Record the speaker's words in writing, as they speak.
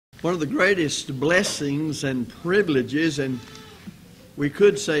One of the greatest blessings and privileges, and we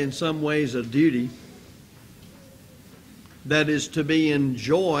could say in some ways a duty, that is to be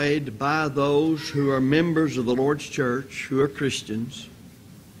enjoyed by those who are members of the Lord's church, who are Christians,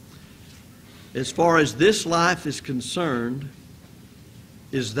 as far as this life is concerned,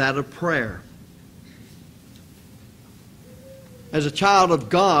 is that of prayer. As a child of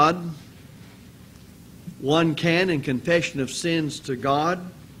God, one can, in confession of sins to God,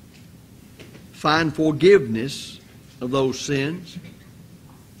 find forgiveness of those sins.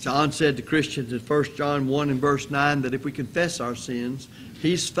 John said to Christians in 1 John 1 and verse 9 that if we confess our sins,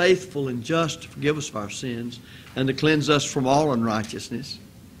 He's faithful and just to forgive us of our sins and to cleanse us from all unrighteousness.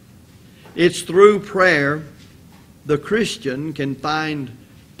 It's through prayer the Christian can find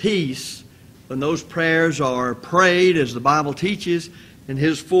peace when those prayers are prayed as the Bible teaches, and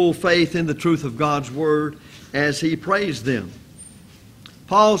his full faith in the truth of God's Word as he prays them.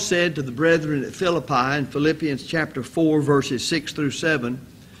 Paul said to the brethren at Philippi in Philippians chapter 4, verses 6 through 7,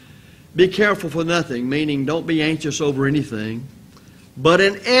 "Be careful for nothing," meaning don't be anxious over anything, "but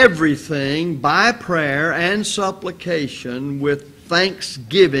in everything, by prayer and supplication, with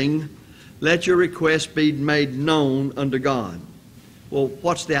thanksgiving, let your requests be made known unto God." Well,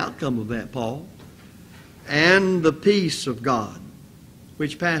 what's the outcome of that, Paul? "And the peace of God,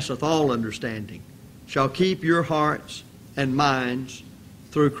 which passeth all understanding, shall keep your hearts and minds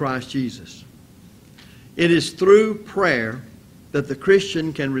through Christ Jesus." It is through prayer that the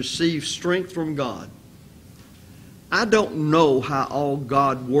Christian can receive strength from God. I don't know how all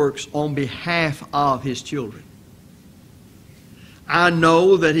God works on behalf of His children. I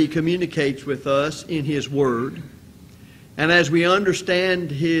know that He communicates with us in His Word, and as we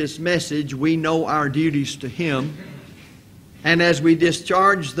understand His message, we know our duties to Him, and as we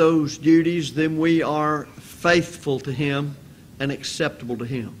discharge those duties, then we are faithful to Him and acceptable to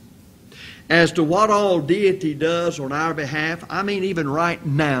Him. As to what all deity does on our behalf, I mean, even right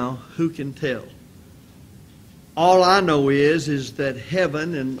now, who can tell? All I know is that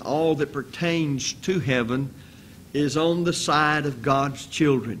heaven and all that pertains to heaven is on the side of God's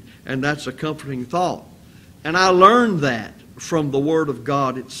children, and that's a comforting thought. And I learned that from the Word of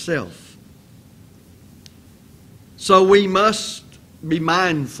God itself. So we must be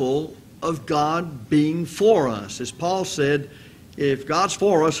mindful of God being for us. As Paul said, if God's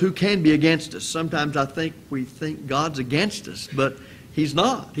for us, who can be against us? Sometimes we think God's against us, but He's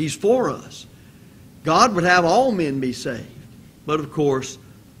not. He's for us. God would have all men be saved. But of course,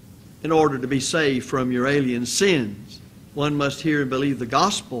 in order to be saved from your alien sins, one must hear and believe the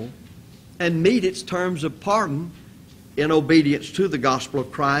gospel and meet its terms of pardon in obedience to the gospel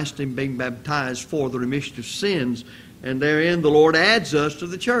of Christ and being baptized for the remission of sins. And therein the Lord adds us to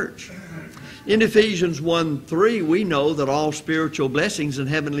the church. In Ephesians 1:3, we know that all spiritual blessings in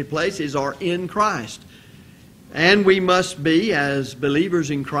heavenly places are in Christ. And we must be, as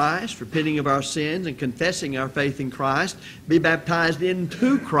believers in Christ, repenting of our sins and confessing our faith in Christ, be baptized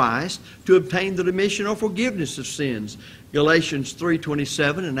into Christ to obtain the remission or forgiveness of sins. Galatians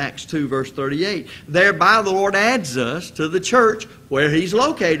 3:27 and Acts 2 verse 38. Thereby the Lord adds us to the church where He's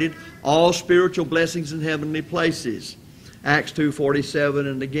located all spiritual blessings in heavenly places. Acts 2:47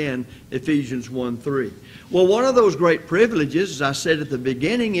 and again Ephesians 1:3. Well, one of those great privileges, as I said at the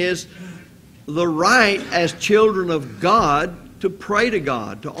beginning, is the right as children of God to pray to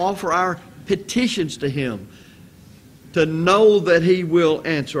God, to offer our petitions to Him, to know that He will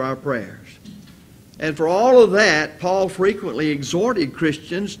answer our prayers. And for all of that, Paul frequently exhorted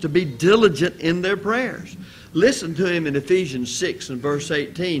Christians to be diligent in their prayers. Listen to him in Ephesians 6 and verse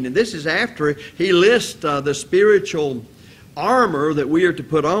 18. And this is after he lists the spiritual armor that we are to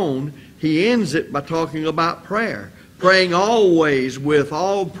put on. He ends it by talking about prayer. Praying always with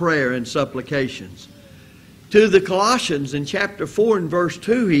all prayer and supplications. To the Colossians in chapter 4 and verse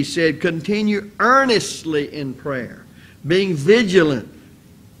 2, he said, "Continue earnestly in prayer, being vigilant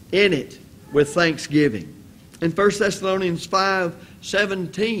in it with thanksgiving." In 1 Thessalonians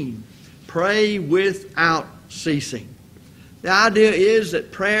 5:17, "Pray without ceasing." The idea is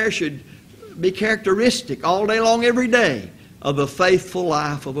that prayer should be characteristic all day long, every day, of the faithful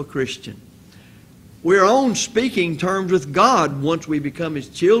life of a Christian. We're on speaking terms with God once we become His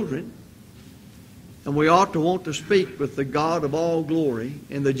children. And we ought to want to speak with the God of all glory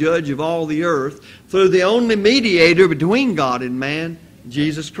and the judge of all the earth through the only mediator between God and man,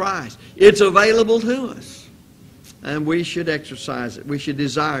 Jesus Christ. It's available to us. And we should exercise it. We should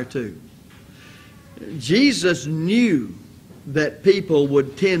desire to. Jesus knew that people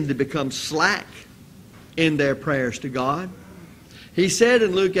would tend to become slack in their prayers to God. He said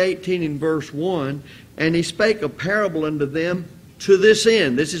in Luke 18 in verse 1, "And He spake a parable unto them to this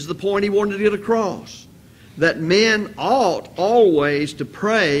end, this is the point he wanted to get across, that men ought always to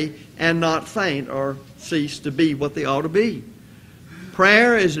pray and not faint or cease to be what they ought to be.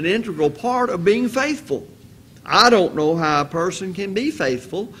 Prayer is an integral part of being faithful. I don't know how a person can be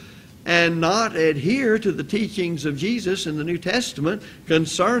faithful and not adhere to the teachings of Jesus in the New Testament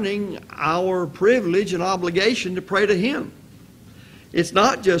concerning our privilege and obligation to pray to Him. It's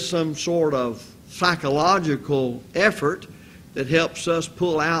not just some sort of psychological effort that helps us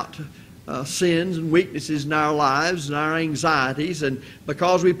pull out sins and weaknesses in our lives and our anxieties, and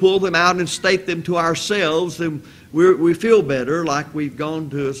because we pull them out and state them to ourselves, then we feel better, like we've gone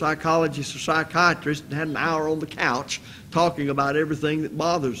to a psychologist or psychiatrist and had an hour on the couch talking about everything that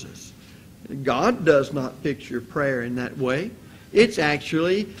bothers us. God does not picture prayer in that way. It's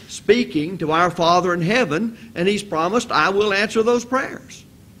actually speaking to our Father in heaven, and He's promised, I will answer those prayers.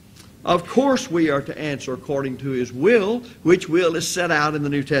 Of course we are to answer according to His will, which will is set out in the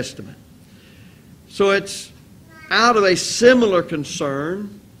New Testament. So it's out of a similar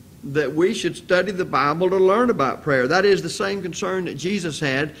concern that we should study the Bible to learn about prayer. That is the same concern that Jesus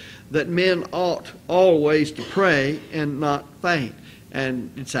had, that men ought always to pray and not faint.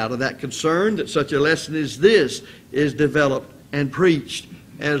 And it's out of that concern that such a lesson as this is developed and preached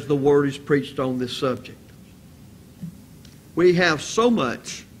as the Word is preached on this subject. We have so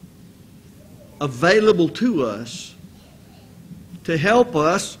much available to us to help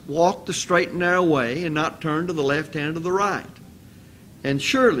us walk the straight and narrow way and not turn to the left hand or the right. And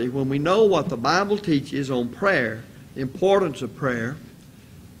surely when we know what the Bible teaches on prayer, the importance of prayer,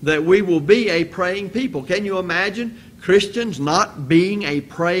 that we will be a praying people. Can you imagine Christians not being a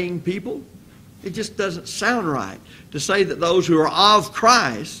praying people? It just doesn't sound right to say that those who are of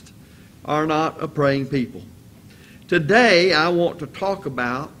Christ are not a praying people. Today I want to talk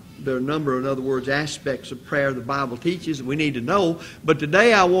about, there are a number, in other words, aspects of prayer the Bible teaches that we need to know. But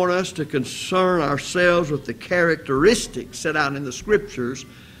today I want us to concern ourselves with the characteristics set out in the Scriptures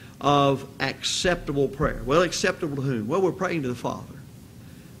of acceptable prayer. Well, acceptable to whom? Well, we're praying to the Father.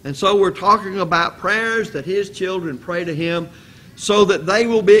 And so we're talking about prayers that His children pray to Him so that they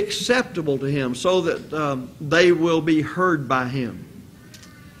will be acceptable to Him, so that they will be heard by Him.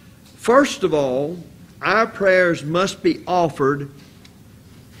 First of all, our prayers must be offered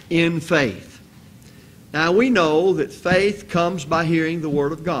in faith. Now we know that faith comes by hearing the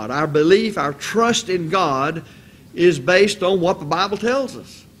Word of God. Our belief, our trust in God is based on what the Bible tells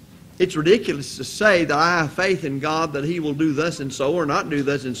us. It's ridiculous to say that I have faith in God that He will do thus and so or not do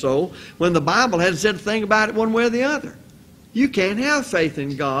thus and so when the Bible hasn't said a thing about it one way or the other. You can't have faith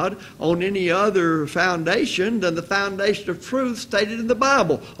in God on any other foundation than the foundation of truth stated in the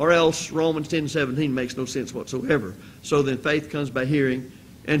Bible, or else Romans 10:17 makes no sense whatsoever. So then faith comes by hearing,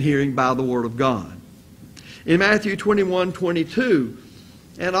 and hearing by the Word of God. In Matthew 21:22,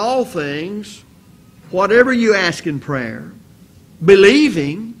 and all things, whatever you ask in prayer,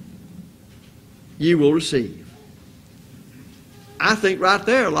 believing, you will receive. I think right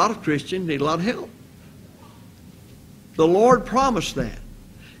there a lot of Christians need a lot of help. The Lord promised that.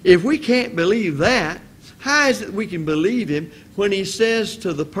 If we can't believe that, how is it we can believe Him when He says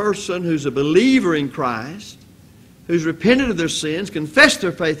to the person who's a believer in Christ, who's repented of their sins, confessed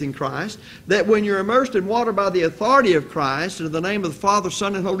their faith in Christ, that when you're immersed in water by the authority of Christ, and in the name of the Father,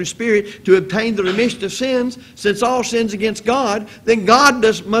 Son, and Holy Spirit, to obtain the remission of sins, since all sins against God, then God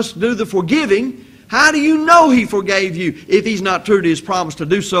must do the forgiving. How do you know He forgave you if He's not true to His promise to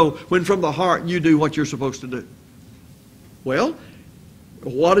do so when from the heart you do what you're supposed to do? Well,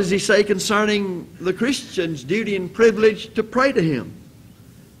 what does He say concerning the Christian's duty and privilege to pray to Him?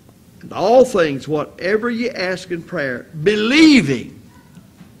 And all things, whatever ye ask in prayer, believing,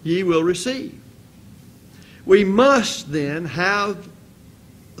 ye will receive. We must then have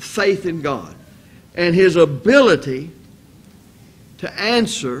faith in God and His ability to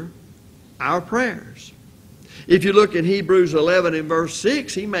answer our prayers. If you look in Hebrews 11 and verse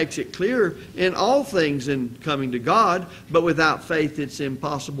 6, he makes it clear in all things in coming to God, but without faith it's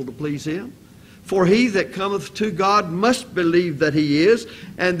impossible to please Him. For he that cometh to God must believe that He is,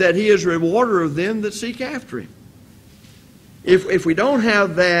 and that He is a rewarder of them that seek after Him. If we don't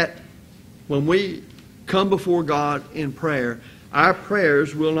have that when we come before God in prayer, our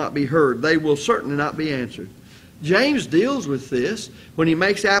prayers will not be heard. They will certainly not be answered. James deals with this when he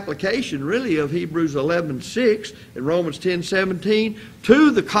makes application really of Hebrews 11:6 and Romans 10:17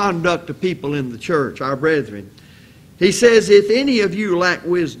 to the conduct of people in the church, our brethren. He says, if any of you lack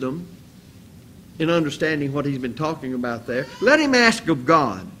wisdom, in understanding what he's been talking about there, let him ask of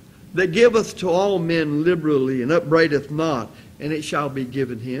God, that giveth to all men liberally and upbraideth not, and it shall be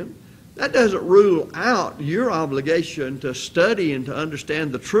given him. That doesn't rule out your obligation to study and to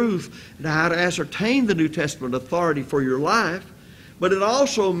understand the truth and how to ascertain the New Testament authority for your life, but it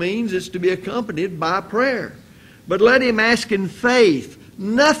also means it's to be accompanied by prayer. But let him ask in faith,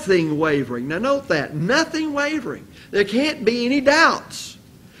 nothing wavering. Now note that, nothing wavering. There can't be any doubts.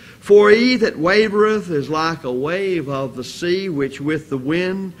 For he that wavereth is like a wave of the sea, which with the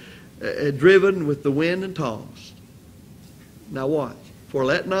wind, driven with the wind and tossed. Now watch. For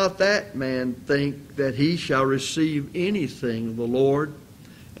let not that man think that he shall receive anything of the Lord.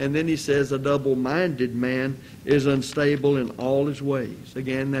 And then he says, a double-minded man is unstable in all his ways.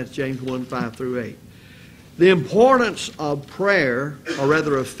 Again, that's James 1, 5 through 8. The importance of prayer, or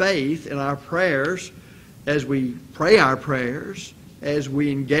rather of faith in our prayers, as we pray our prayers, as we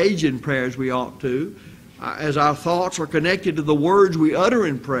engage in prayer as we ought to, as our thoughts are connected to the words we utter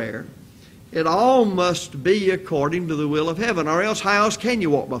in prayer, it all must be according to the will of heaven, or else how else can you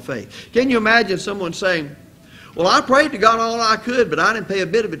walk by faith? Can you imagine someone saying, well, I prayed to God all I could, but I didn't pay a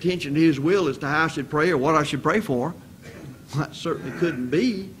bit of attention to His will as to how I should pray or what I should pray for? Well, that certainly couldn't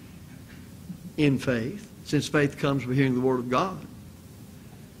be in faith, since faith comes from hearing the Word of God.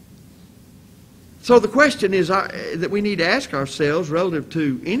 So the question is that we need to ask ourselves relative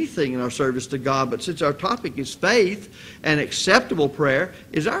to anything in our service to God, but since our topic is faith and acceptable prayer,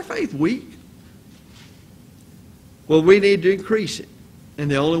 is our faith weak? Well, we need to increase it. And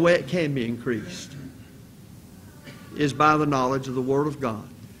the only way it can be increased is by the knowledge of the Word of God.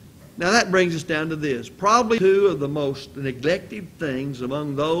 Now that brings us down to this. Probably two of the most neglected things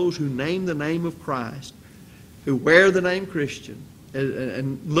among those who name the name of Christ, who wear the name Christian,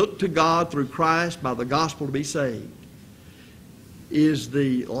 and look to God through Christ by the gospel to be saved, is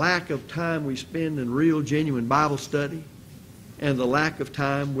the lack of time we spend in real, genuine Bible study and the lack of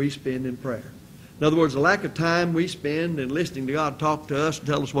time we spend in prayer. In other words, the lack of time we spend in listening to God talk to us and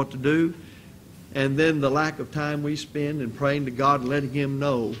tell us what to do, and then the lack of time we spend in praying to God and letting Him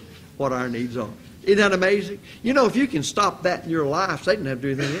know what our needs are. Isn't that amazing? You know, if you can stop that in your life, Satan doesn't have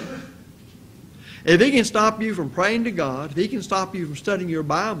to do anything else. If he can stop you from praying to God, if he can stop you from studying your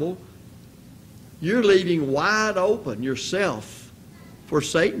Bible, you're leaving wide open yourself for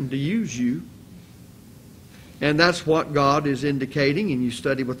Satan to use you. And that's what God is indicating. And you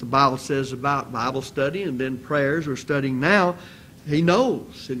study what the Bible says about Bible study and then prayers we're studying now. He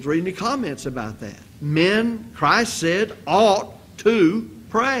knows. He's reading the comments about that. Men, Christ said, ought to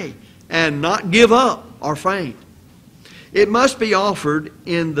pray and not give up or faint. It must be offered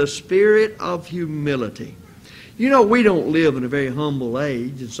in the spirit of humility. You know, we don't live in a very humble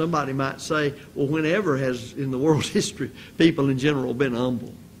age, and somebody might say, well, whenever has in the world's history people in general been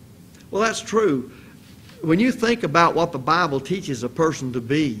humble? Well, that's true. When you think about what the Bible teaches a person to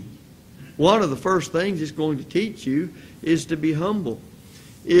be, one of the first things it's going to teach you is to be humble,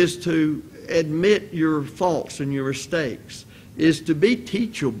 is to admit your faults and your mistakes, is to be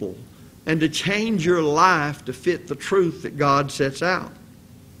teachable, and to change your life to fit the truth that God sets out.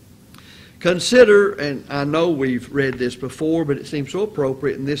 Consider, and I know we've read this before, but it seems so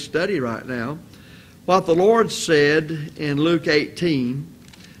appropriate in this study right now, what the Lord said in Luke 18,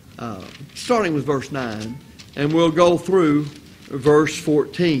 starting with verse 9, and we'll go through verse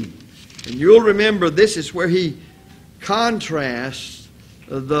 14. And you'll remember this is where He contrasts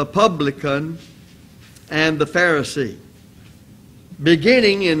the publican and the Pharisee.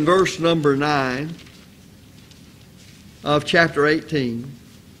 Beginning in verse number 9 of chapter 18,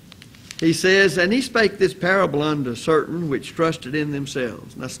 He says, and He spake this parable unto certain which trusted in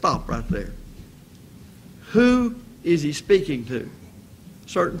themselves. Now stop right there. Who is He speaking to?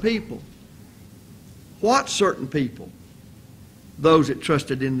 Certain people. What certain people? Those that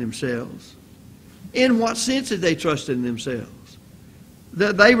trusted in themselves. In what sense did they trust in themselves?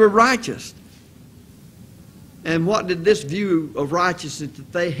 That they were righteous. And what did this view of righteousness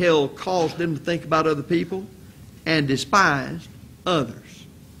that they held cause them to think about other people? And despised others.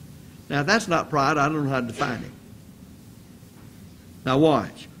 Now, if that's not pride, I don't know how to define it. Now,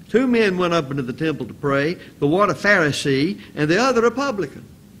 watch. 2 men went up into the temple to pray, the one a Pharisee and the other a publican.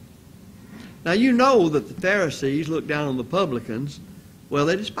 Now, you know that the Pharisees looked down on the publicans. Well,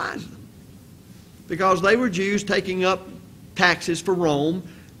 they despised them. Because they were Jews taking up taxes for Rome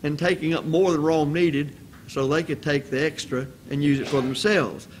and taking up more than Rome needed, so they could take the extra and use it for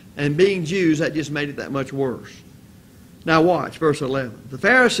themselves. And being Jews, that just made it that much worse. Now watch, verse 11. The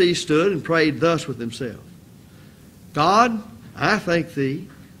Pharisee stood and prayed thus with himself. God, I thank Thee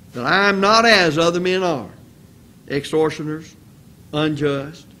that I am not as other men are, extortioners,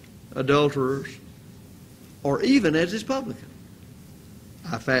 unjust, adulterers, or even as this publican.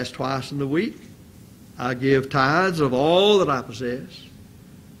 I fast twice in the week. I give tithes of all that I possess.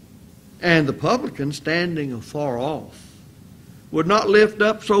 And the publican, standing afar off, would not lift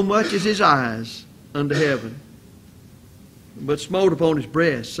up so much as his eyes unto heaven, but smote upon his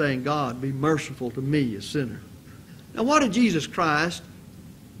breast, saying, God, be merciful to me, a sinner. Now what did Jesus Christ,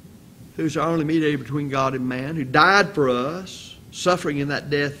 who's our only mediator between God and man, who died for us, suffering in that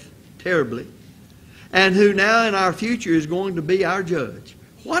death terribly, and who now in our future is going to be our judge,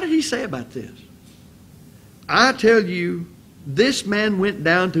 what did he say about this? I tell you, this man went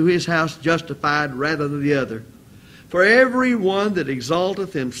down to his house justified rather than the other. For every one that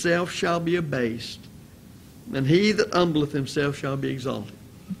exalteth himself shall be abased, and he that humbleth himself shall be exalted.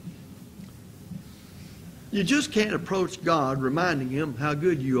 You just can't approach God reminding Him how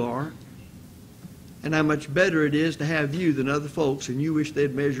good you are and how much better it is to have you than other folks, and you wish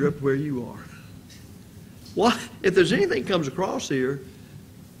they'd measure up where you are. What? If there's anything comes across here,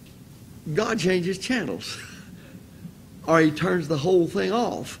 God changes channels. Or He turns the whole thing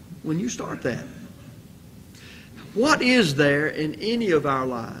off when you start that. What is there in any of our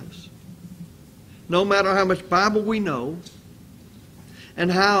lives, no matter how much Bible we know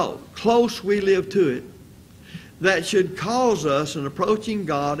and how close we live to it, that should cause us, in approaching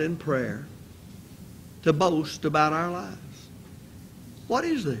God in prayer, to boast about our lives? What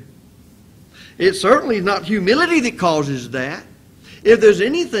is there? It's certainly not humility that causes that. If there's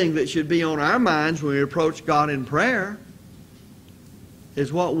anything that should be on our minds when we approach God in prayer,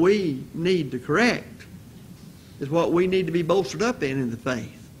 is what we need to correct, is what we need to be bolstered up in the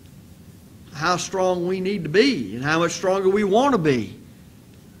faith. How strong we need to be and how much stronger we want to be.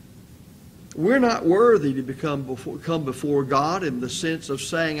 We're not worthy to come before God in the sense of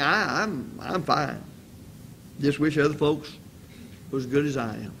saying, I'm fine. Just wish other folks were as good as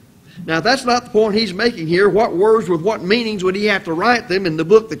I am. Now, that's not the point he's making here. What words with what meanings would he have to write them in the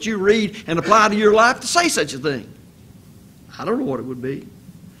book that you read and apply to your life to say such a thing? I don't know what it would be.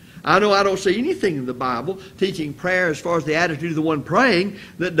 I know I don't see anything in the Bible teaching prayer as far as the attitude of the one praying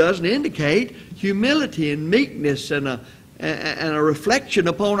that doesn't indicate humility and meekness and a reflection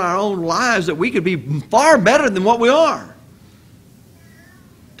upon our own lives that we could be far better than what we are.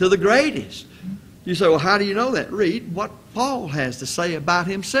 To the greatest. You say, well, how do you know that? Read what Paul has to say about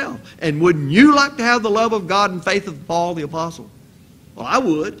himself. And wouldn't you like to have the love of God and faith of Paul the Apostle? Well, I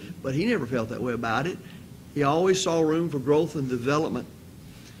would, but he never felt that way about it. He always saw room for growth and development.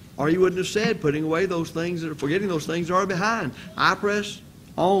 Or he wouldn't have said, putting away those things, forgetting those things that are behind. I press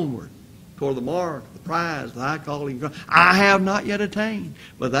onward toward the mark, the prize, the high calling. I have not yet attained.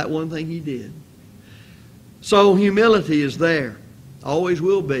 But that one thing he did. So humility is there. Always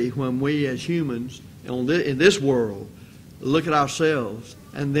will be when we as humans in this world look at ourselves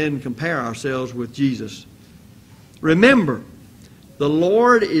and then compare ourselves with Jesus. Remember, the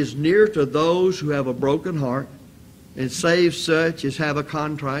Lord is near to those who have a broken heart and saves such as have a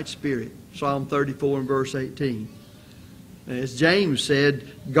contrite spirit. Psalm 34 and verse 18. As James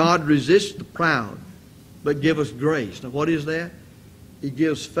said, God resists the proud, but give us grace. Now what is that? He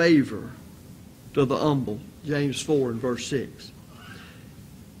gives favor to the humble. James 4 and verse 6.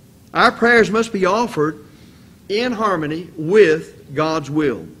 Our prayers must be offered in harmony with God's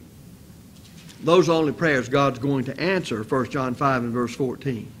will. Those are only prayers God's going to answer, 1 John 5 and verse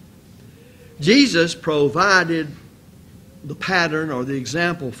 14. Jesus provided the pattern or the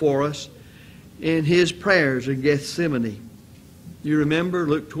example for us in His prayers in Gethsemane. You remember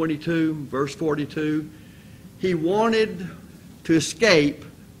Luke 22, verse 42? He wanted to escape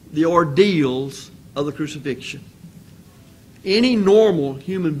the ordeals of the crucifixion. Any normal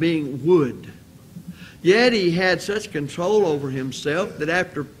human being would. Yet He had such control over Himself that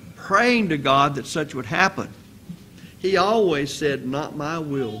after praying to God that such would happen, He always said, not my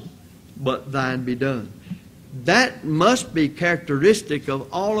will, but thine be done. That must be characteristic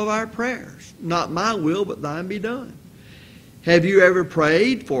of all of our prayers. Not my will, but thine be done. Have you ever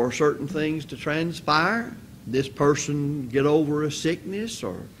prayed for certain things to transpire? This person get over a sickness,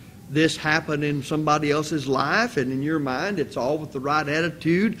 or this happen in somebody else's life, and in your mind it's all with the right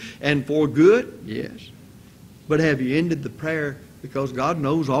attitude and for good? Yes. But have you ended the prayer because God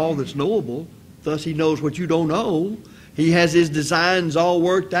knows all that's knowable, thus He knows what you don't know. He has His designs all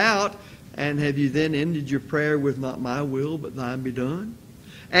worked out, and have you then ended your prayer with not my will, but thine be done?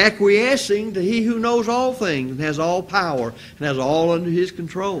 Acquiescing to He who knows all things and has all power and has all under His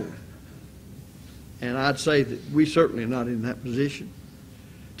control. And I'd say that we certainly are not in that position.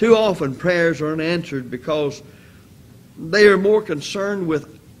 Too often prayers are unanswered because they are more concerned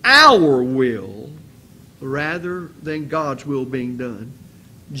with our will rather than God's will being done.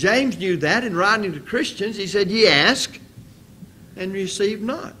 James knew that in writing to Christians. He said, ye ask and receive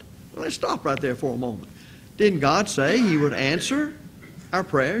not. Well, let's stop right there for a moment. Didn't God say He would answer our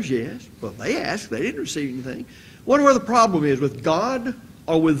prayers, yes. Well, they asked. They didn't receive anything. Wonder where the problem is, with God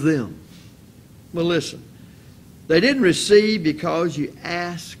or with them? Well, listen. They didn't receive because you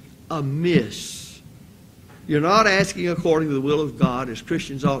ask amiss. You're not asking according to the will of God, as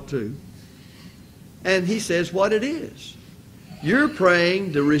Christians ought to. And he says what it is. You're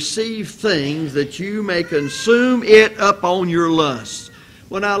praying to receive things that you may consume it up on your lusts.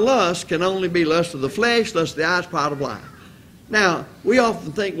 Well, now, lust can only be lust of the flesh, lust of the eyes, pride of life. Now, we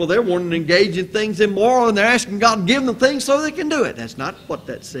often think, well, they're wanting to engage in things immoral, and they're asking God to give them things so they can do it. That's not what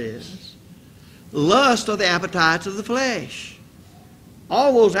that says. Lust are the appetites of the flesh.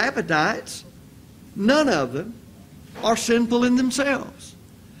 All those appetites, none of them are sinful in themselves.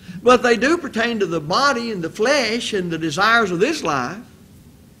 But they do pertain to the body and the flesh and the desires of this life.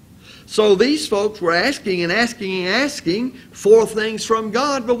 So these folks were asking and asking and asking for things from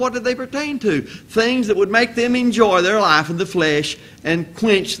God, but what did they pertain to? Things that would make them enjoy their life in the flesh and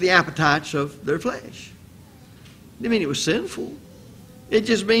quench the appetites of their flesh. I mean, it was sinful. It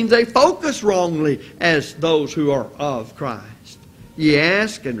just means they focus wrongly as those who are of Christ. Ye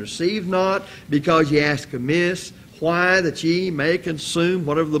ask and receive not, because ye ask amiss. Why? That ye may consume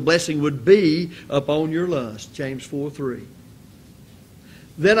whatever the blessing would be upon your lust. James 4:3.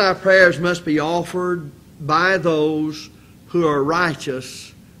 Then our prayers must be offered by those who are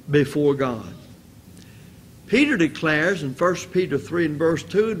righteous before God. Peter declares in 1 Peter 3 and verse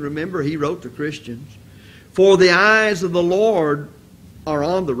 2, and remember he wrote to Christians, for the eyes of the Lord are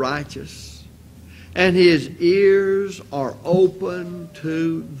on the righteous, and his ears are open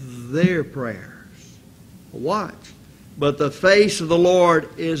to their prayers. Watch. But the face of the Lord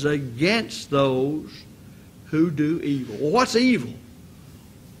is against those who do evil. Well, what's evil?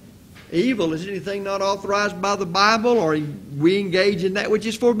 Evil is anything not authorized by the Bible, or we engage in that which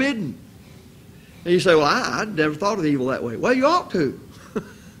is forbidden. And you say, well, I never thought of evil that way. Well, you ought to.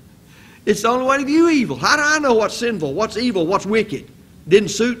 It's the only way to view evil. How do I know what's sinful, what's evil, what's wicked? Didn't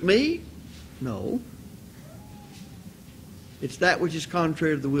suit me? No. It's that which is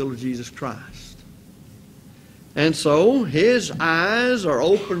contrary to the will of Jesus Christ. And so his eyes are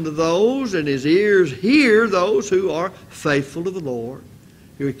open to those, and his ears hear those who are faithful to the Lord,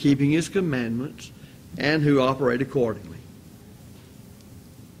 who are keeping his commandments, and who operate accordingly.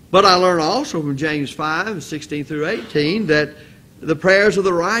 But I learn also from James 5, 16 through 18, that the prayers of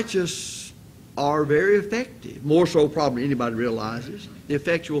the righteous are very effective. More so probably anybody realizes. The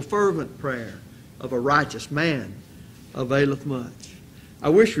effectual fervent prayer of a righteous man availeth much. I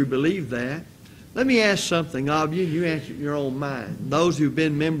wish we believed that. Let me ask something of you, and you answer it in your own mind. Those who've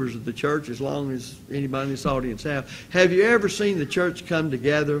been members of the church as long as anybody in this audience have you ever seen the church come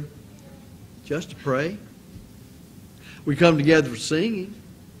together just to pray? We come together for singing,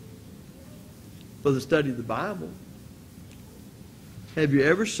 for the study of the Bible. Have you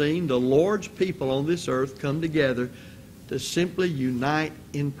ever seen the Lord's people on this earth come together to simply unite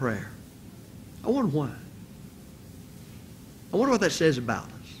in prayer? I wonder why. I wonder what that says about us.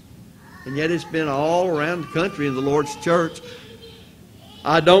 And yet it's been all around the country in the Lord's church.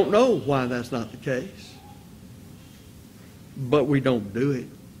 I don't know why that's not the case. But we don't do it.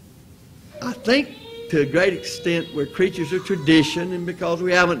 I think to a great extent we're creatures of tradition, and because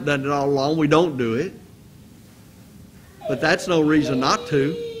we haven't done it all along, we don't do it. But that's no reason not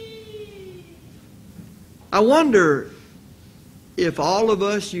to. I wonder if all of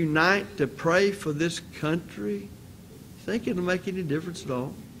us unite to pray for this country, think it'll make any difference at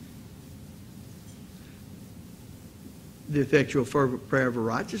all? The effectual fervent prayer of a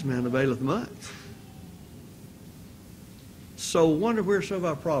righteous man availeth much. So wonder where some of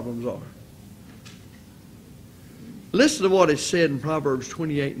our problems are. Listen to what is said in Proverbs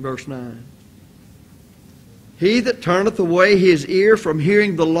 28 and verse 9. He that turneth away his ear from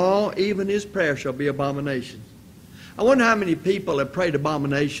hearing the law, even his prayer shall be abomination. I wonder how many people have prayed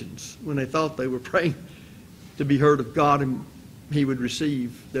abominations when they thought they were praying to be heard of God and he would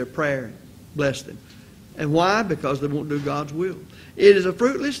receive their prayer and bless them. And why? Because they won't do God's will. It is a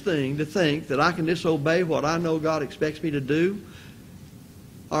fruitless thing to think that I can disobey what I know God expects me to do,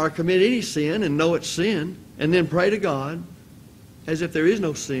 or commit any sin and know it's sin, and then pray to God as if there is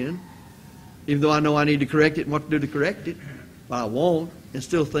no sin, even though I know I need to correct it and what to do to correct it, but I won't, and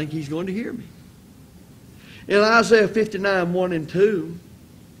still think he's going to hear me. In Isaiah 59, 1 and 2,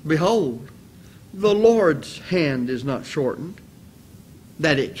 behold, the Lord's hand is not shortened,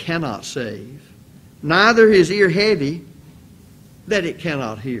 that it cannot save, neither his ear heavy, that it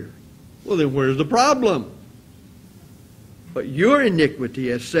cannot hear. Well, then where's the problem? But your iniquity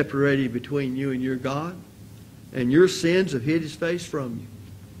has separated between you and your God, and your sins have hid his face from you,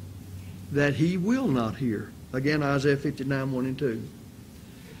 that he will not hear. Again, Isaiah 59, 1 and 2.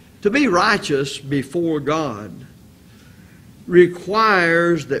 To be righteous before God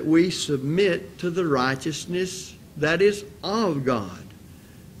requires that we submit to the righteousness that is of God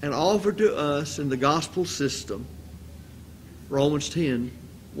and offered to us in the gospel system, Romans 10,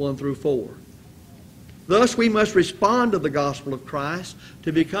 1 through 4. Thus we must respond to the gospel of Christ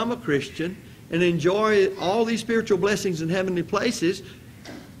to become a Christian and enjoy all these spiritual blessings in heavenly places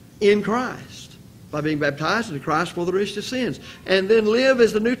in Christ by being baptized into Christ for the remission of sins. And then live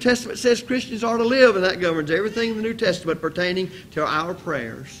as the New Testament says Christians are to live, and that governs everything in the New Testament pertaining to our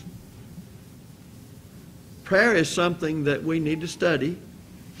prayers. Prayer is something that we need to study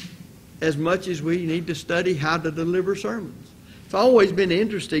as much as we need to study how to deliver sermons. It's always been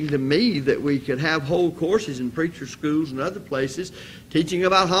interesting to me that we could have whole courses in preacher schools and other places teaching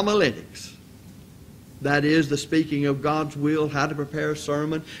about homiletics. That is, the speaking of God's will, how to prepare a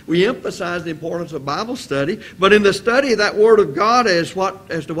sermon. We emphasize the importance of Bible study, but in the study of that Word of God as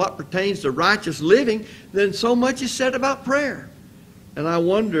to what pertains to righteous living, then so much is said about prayer. And I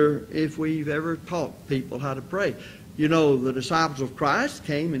wonder if we've ever taught people how to pray. You know, the disciples of Christ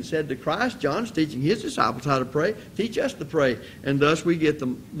came and said to Christ, John's teaching his disciples how to pray, teach us to pray. And thus we get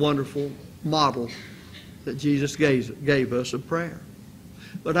the wonderful model that Jesus gave us of prayer.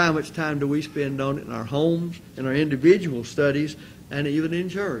 But how much time do we spend on it in our homes, in our individual studies, and even in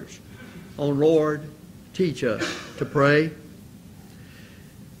church? On Lord, teach us to pray.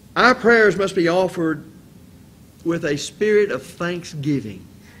 Our prayers must be offered with a spirit of thanksgiving.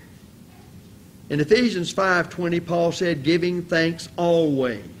 In Ephesians 5:20, Paul said, giving thanks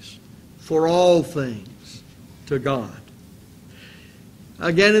always for all things to God.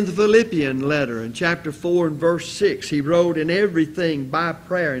 Again in the Philippian letter, in chapter 4 and verse 6, he wrote, in everything by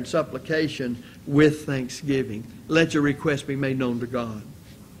prayer and supplication with thanksgiving, let your requests be made known to God.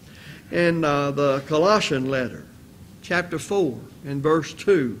 In the Colossian letter, chapter 4 and verse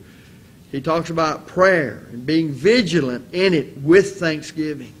 2, he talks about prayer and being vigilant in it with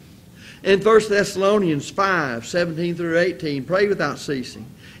thanksgiving. In 1 Thessalonians 5, 17 through 18, pray without ceasing.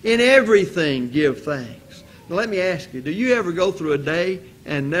 In everything give thanks. Now let me ask you, do you ever go through a day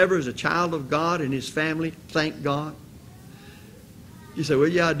and never as a child of God and His family thank God? You say, well,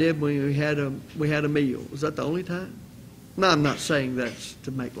 yeah, I did when we had a meal. Was that the only time? No, I'm not saying that's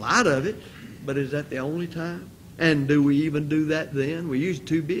to make light of it, but is that the only time? And do we even do that then? We're usually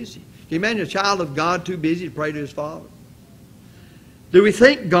too busy. Can you imagine a child of God too busy to pray to his Father? Do we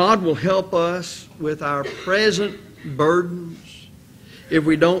think God will help us with our present burdens if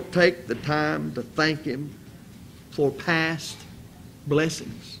we don't take the time to thank Him for past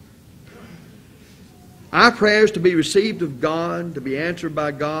blessings? Our prayers to be received of God, to be answered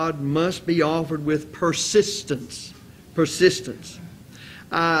by God, must be offered with persistence. Persistence.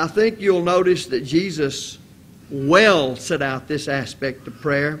 I think you'll notice that Jesus well set out this aspect of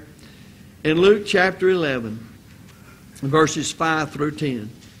prayer in Luke chapter 11. Verses 5 through 10.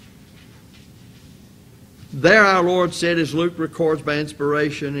 There our Lord said, as Luke records by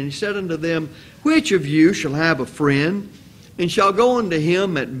inspiration, and He said unto them, which of you shall have a friend, and shall go unto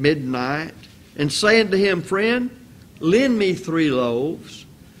him at midnight, and say unto him, friend, lend me 3 loaves,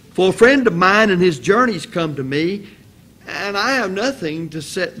 for a friend of mine and his journey's come to me, and I have nothing to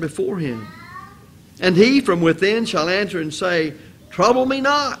set before him. And he from within shall answer and say, trouble me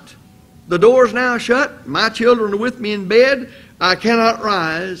not. The door is now shut. My children are with me in bed. I cannot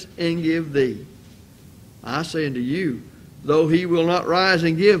rise and give thee. I say unto you, though he will not rise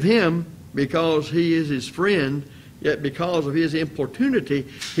and give him, because he is his friend, yet because of his importunity,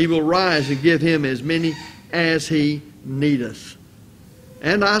 he will rise and give him as many as he needeth.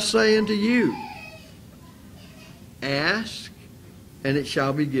 And I say unto you, ask, and it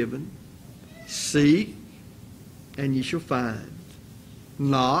shall be given. Seek, and ye shall find.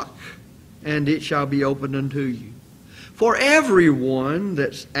 Knock, and it shall be opened unto you. For everyone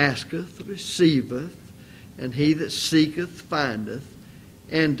that asketh receiveth, and he that seeketh findeth,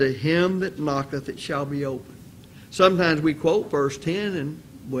 and to him that knocketh it shall be opened. Sometimes we quote verse 10, and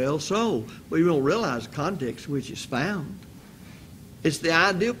well so, we don't realize the context in which it's found. It's the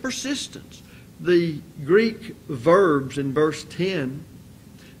idea of persistence. The Greek verbs in verse 10,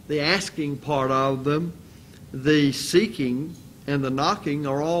 the asking part of them, the seeking, and the knocking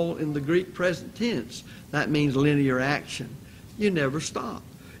are all in the Greek present tense. That means linear action. You never stop.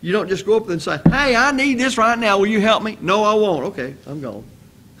 You don't just go up and say, hey, I need this right now. Will you help me? No, I won't. Okay, I'm gone.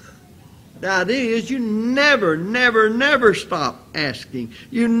 The idea is you never, never, never stop asking.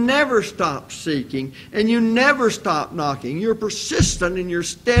 You never stop seeking. And you never stop knocking. You're persistent and you're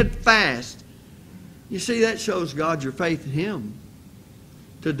steadfast. You see, that shows God your faith in Him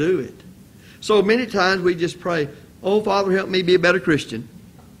to do it. So many times we just pray, oh, Father, help me be a better Christian.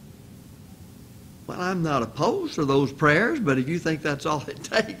 Well, I'm not opposed to those prayers, but if you think that's all it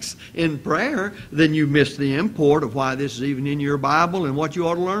takes in prayer, then you miss the import of why this is even in your Bible and what you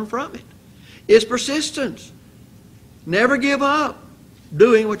ought to learn from it. It's persistence. Never give up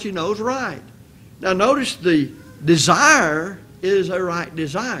doing what you know is right. Now notice the desire is a right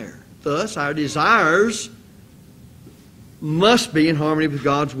desire. Thus, our desires must be in harmony with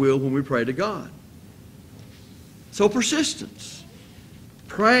God's will when we pray to God. So persistence.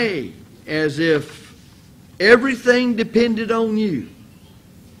 Pray as if everything depended on you.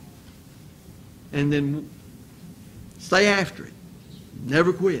 And then stay after it.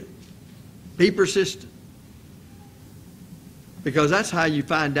 Never quit. Be persistent. Because that's how you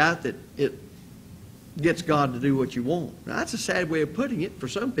find out that it gets God to do what you want. Now, that's a sad way of putting it for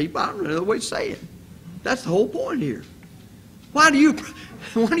some people. I don't know another way to say it. That's the whole point here. Why do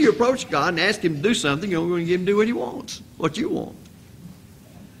you approach God and ask Him to do something, you're only going to give Him to do what He wants, what you want?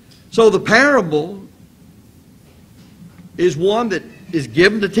 So the parable is one that is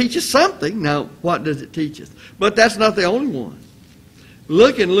given to teach us something. Now, what does it teach us? But that's not the only one.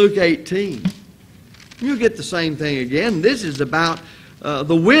 Look in Luke 18. You'll get the same thing again. This is about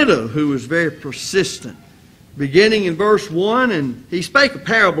the widow who was very persistent. Beginning in verse 1, and he spake a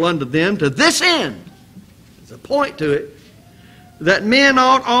parable unto them to this end. There's a point to it. That men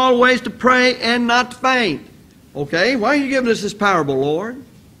ought always to pray and not to faint. Okay, why are you giving us this parable, Lord?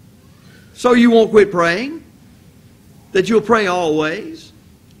 So you won't quit praying? That you'll pray always,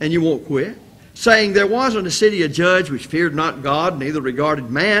 and you won't quit? Saying, there was in the city a judge which feared not God, neither regarded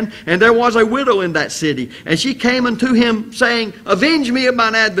man, and there was a widow in that city. And she came unto him, saying, avenge me of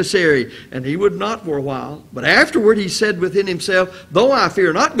mine adversary. And he would not for a while. But afterward he said within himself, though I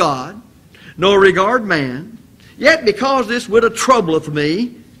fear not God, nor regard man, yet because this widow troubleth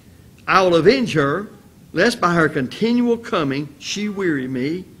me, I will avenge her, lest by her continual coming she weary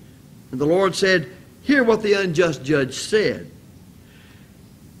me. And the Lord said, hear what the unjust judge said.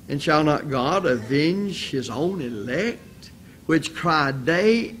 And shall not God avenge His own elect, which cry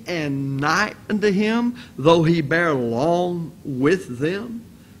day and night unto Him, though He bear long with them?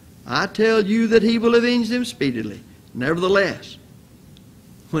 I tell you that He will avenge them speedily. Nevertheless,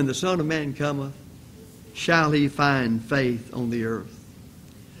 when the Son of Man cometh, shall He find faith on the earth?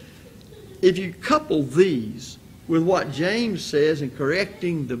 If you couple these with what James says in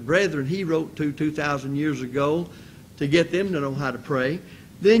correcting the brethren he wrote to 2,000 years ago to get them to know how to pray,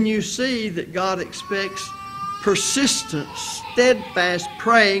 then you see that God expects persistent, steadfast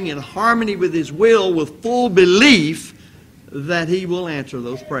praying in harmony with His will, with full belief that He will answer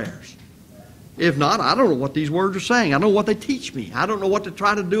those prayers. If not, I don't know what these words are saying. I don't know what they teach me. I don't know what to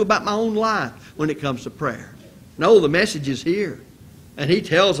try to do about my own life when it comes to prayer. No, the message is here. And He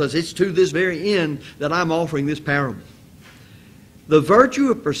tells us it's to this very end that I'm offering this parable. The virtue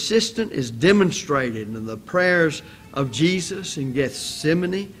of persistence is demonstrated in the prayers of Jesus in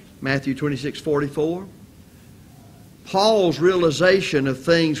Gethsemane, Matthew 26:44. Paul's realization of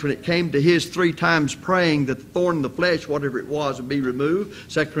things when it came to his 3 times praying that the thorn in the flesh, whatever it was, would be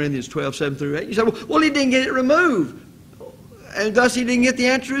removed. 2 Corinthians 12:7-8. You say, well, he didn't get it removed. And thus he didn't get the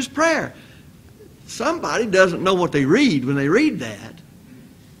answer to his prayer. Somebody doesn't know what they read when they read that.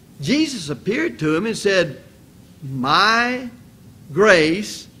 Jesus appeared to him and said, my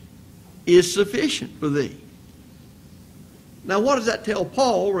grace is sufficient for thee. Now, what does that tell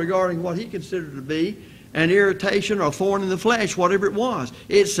Paul regarding what he considered to be an irritation or a thorn in the flesh, whatever it was?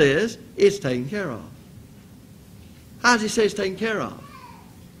 It says it's taken care of. How does he say it's taken care of?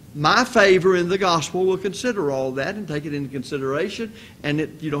 My favor in the gospel will consider all that and take it into consideration, and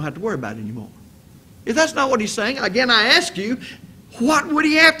you don't have to worry about it anymore. If that's not what he's saying, again, I ask you, what would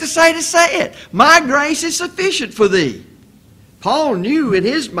he have to say it? My grace is sufficient for thee. Paul knew in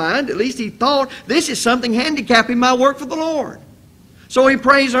his mind, at least he thought, this is something handicapping my work for the Lord. So he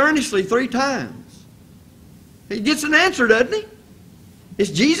prays earnestly 3 times. He gets an answer, doesn't he? It's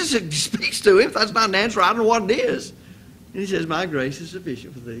Jesus that speaks to him. If that's not an answer, I don't know what it is. And he says, my grace is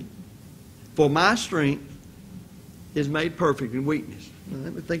sufficient for thee. For my strength is made perfect in weakness. Now,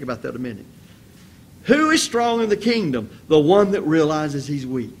 let me think about that a minute. Who is strong in the kingdom? The one that realizes he's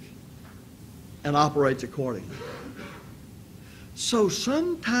weak and operates accordingly. So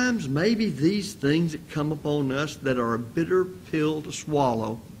sometimes maybe these things that come upon us that are a bitter pill to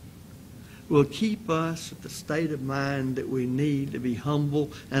swallow will keep us at the state of mind that we need to be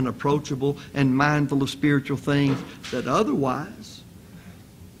humble and approachable and mindful of spiritual things that otherwise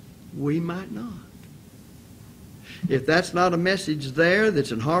we might not. If that's not a message there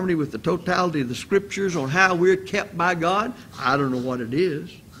that's in harmony with the totality of the Scriptures on how we're kept by God, I don't know what it is.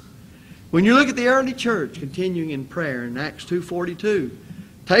 When you look at the early church continuing in prayer in Acts 2:42,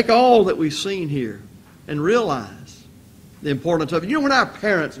 Take all that we've seen here and realize the importance of it. You know, when our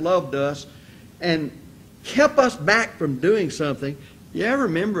parents loved us and kept us back from doing something, you ever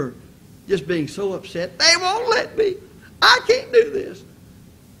remember just being so upset, they won't let me, I can't do this.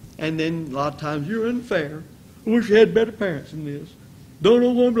 And then a lot of times, you're unfair. I wish you had better parents than this. Don't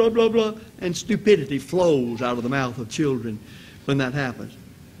know, blah, blah, blah. And stupidity flows out of the mouth of children when that happens.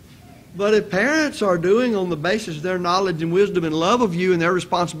 But if parents are doing on the basis of their knowledge and wisdom and love of you and their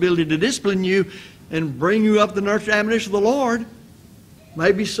responsibility to discipline you and bring you up the nurture admonition of the Lord,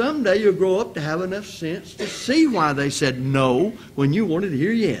 maybe someday you'll grow up to have enough sense to see why they said no when you wanted to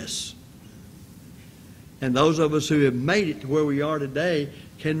hear yes. And those of us who have made it to where we are today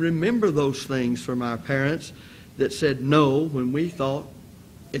can remember those things from our parents that said no when we thought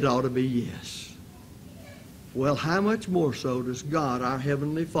it ought to be yes. Well, how much more so does God, our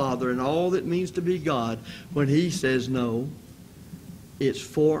Heavenly Father, and all that means to be God, when He says no, it's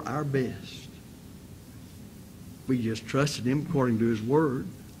for our best. We just trusted Him according to His Word.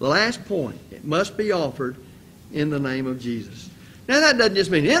 The last point, it must be offered in the name of Jesus. Now that doesn't just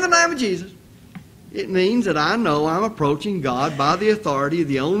mean in the name of Jesus. It means that I know I'm approaching God by the authority of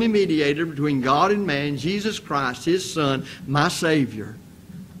the only mediator between God and man, Jesus Christ, His Son, my Savior,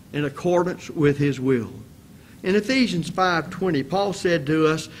 in accordance with His will. In Ephesians 5:20, Paul said to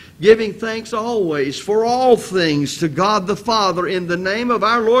us, giving thanks always for all things to God the Father in the name of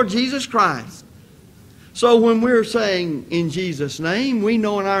our Lord Jesus Christ. So when we're saying in Jesus' name, we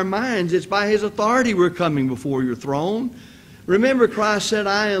know in our minds it's by His authority we're coming before your throne. Remember, Christ said,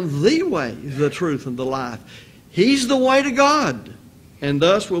 I am the way, the truth, and the life. He's the way to God. And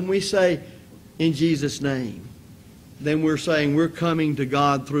thus, when we say, in Jesus' name, then we're saying we're coming to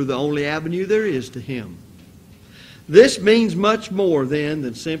God through the only avenue there is to Him. This means much more then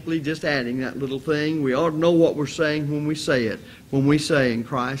than simply just adding that little thing. We ought to know what we're saying when we say it. When we say, in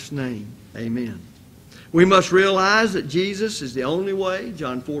Christ's name, amen. We must realize that Jesus is the only way,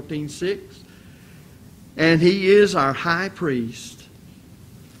 John 14:6. And He is our high priest.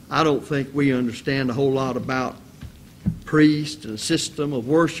 I don't think we understand a whole lot about priest and a system of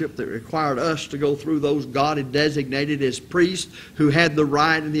worship that required us to go through those God had designated as priests who had the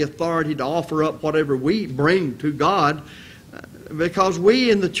right and the authority to offer up whatever we bring to God. Because we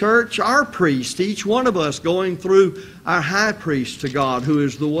in the church are priests, each one of us going through our high priest to God who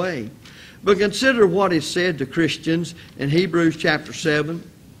is the way. But consider what is said to Christians in Hebrews chapter 7.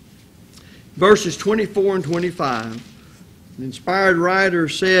 Verses 24 and 25, the inspired writer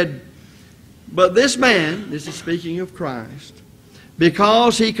said, but this man, this is speaking of Christ,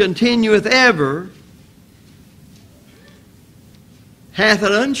 because He continueth ever, hath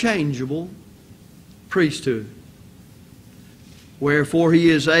an unchangeable priesthood. Wherefore He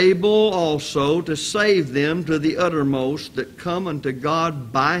is able also to save them to the uttermost that come unto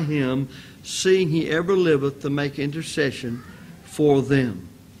God by Him, seeing He ever liveth to make intercession for them.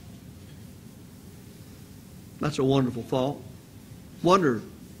 That's a wonderful thought. Wonder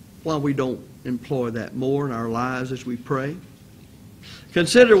why we don't employ that more in our lives as we pray.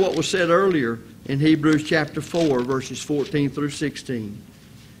 Consider what was said earlier in Hebrews chapter 4, verses 14 through 16.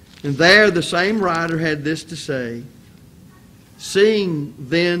 And there the same writer had this to say, seeing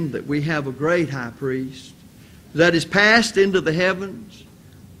then that we have a great high priest that is passed into the heavens,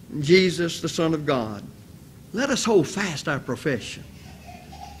 Jesus the Son of God, let us hold fast our profession.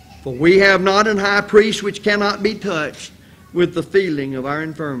 For we have not an high priest which cannot be touched with the feeling of our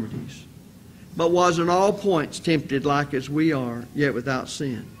infirmities, but was in all points tempted like as we are, yet without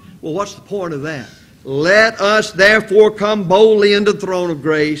sin. Well, what's the point of that? Let us therefore come boldly into the throne of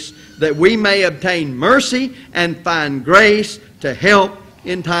grace, that we may obtain mercy and find grace to help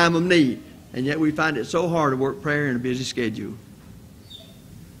in time of need. And yet we find it so hard to work prayer in a busy schedule.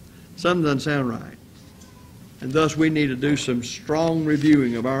 Something doesn't sound right. And thus we need to do some strong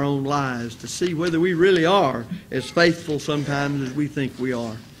reviewing of our own lives to see whether we really are as faithful sometimes as we think we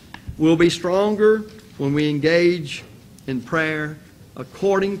are. We'll be stronger when we engage in prayer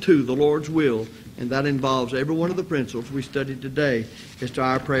according to the Lord's will, and that involves every one of the principles we studied today as to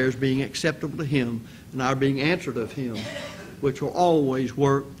our prayers being acceptable to Him and our being answered of Him, which will always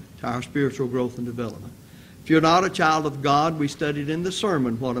work to our spiritual growth and development. If you're not a child of God, we studied in the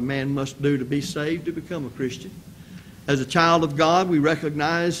sermon what a man must do to be saved, to become a Christian. As a child of God, we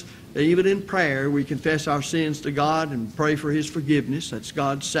recognize that even in prayer, we confess our sins to God and pray for His forgiveness. That's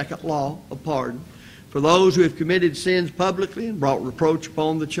God's second law of pardon. For those who have committed sins publicly and brought reproach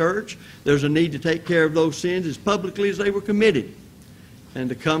upon the church, there's a need to take care of those sins as publicly as they were committed, and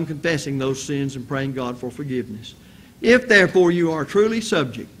to come confessing those sins and praying God for forgiveness. If, therefore, you are truly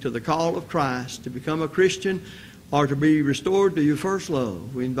subject to the call of Christ to become a Christian, or to be restored to your first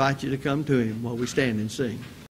love, we invite you to come to Him while we stand and sing.